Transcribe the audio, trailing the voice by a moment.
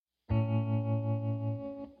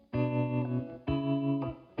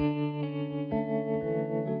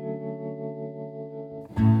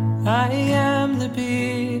I am the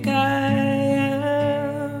big I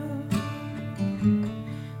am,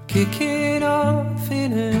 kicking off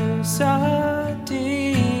in a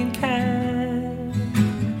sardine can.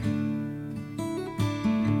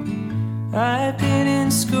 I've been in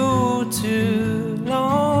school too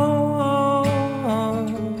long.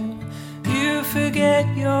 You forget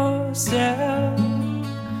yourself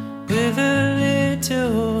with a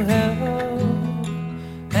little help,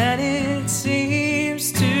 and it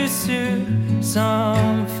seems to suit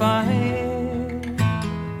some fine.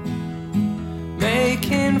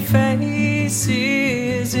 Making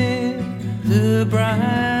faces in the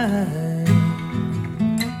brine,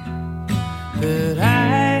 but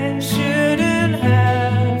I shouldn't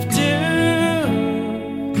have to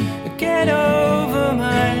get over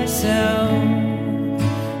myself.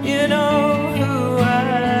 You know who I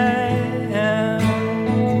am.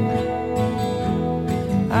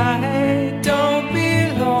 I don't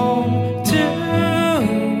belong to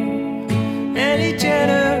any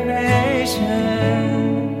generation.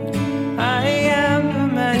 I am the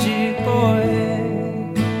magic boy,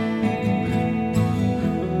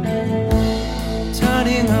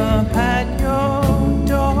 turning up at your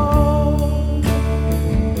door.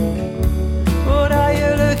 What are you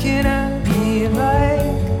looking at me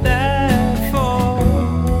like that for?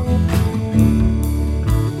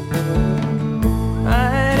 I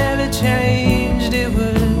never changed, it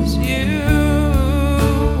was you.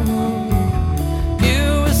 You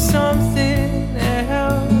were something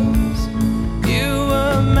else, you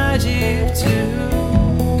were magic too.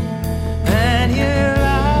 And you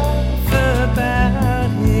laugh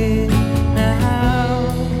about it now,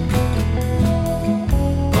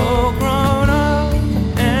 all grown up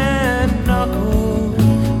and knuckled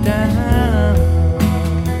down.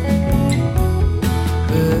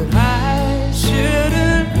 But I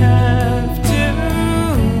shouldn't have to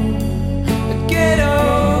get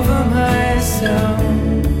over myself.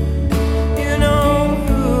 You know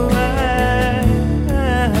who I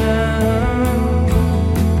am.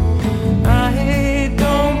 I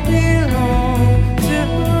don't belong to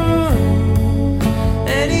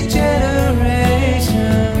any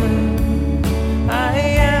generation. I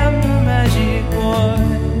am the magic boy.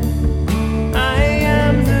 I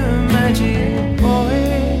am the magic boy.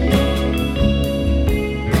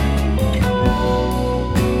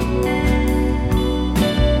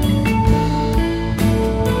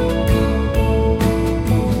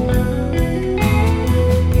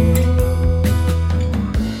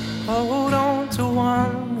 Hold on to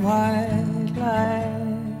one white lie,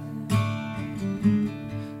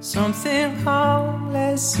 something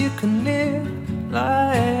harmless you can live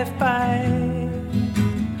life by.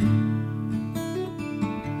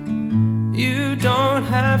 You don't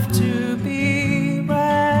have to be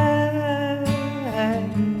right,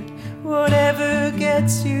 whatever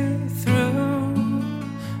gets you through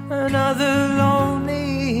another lonely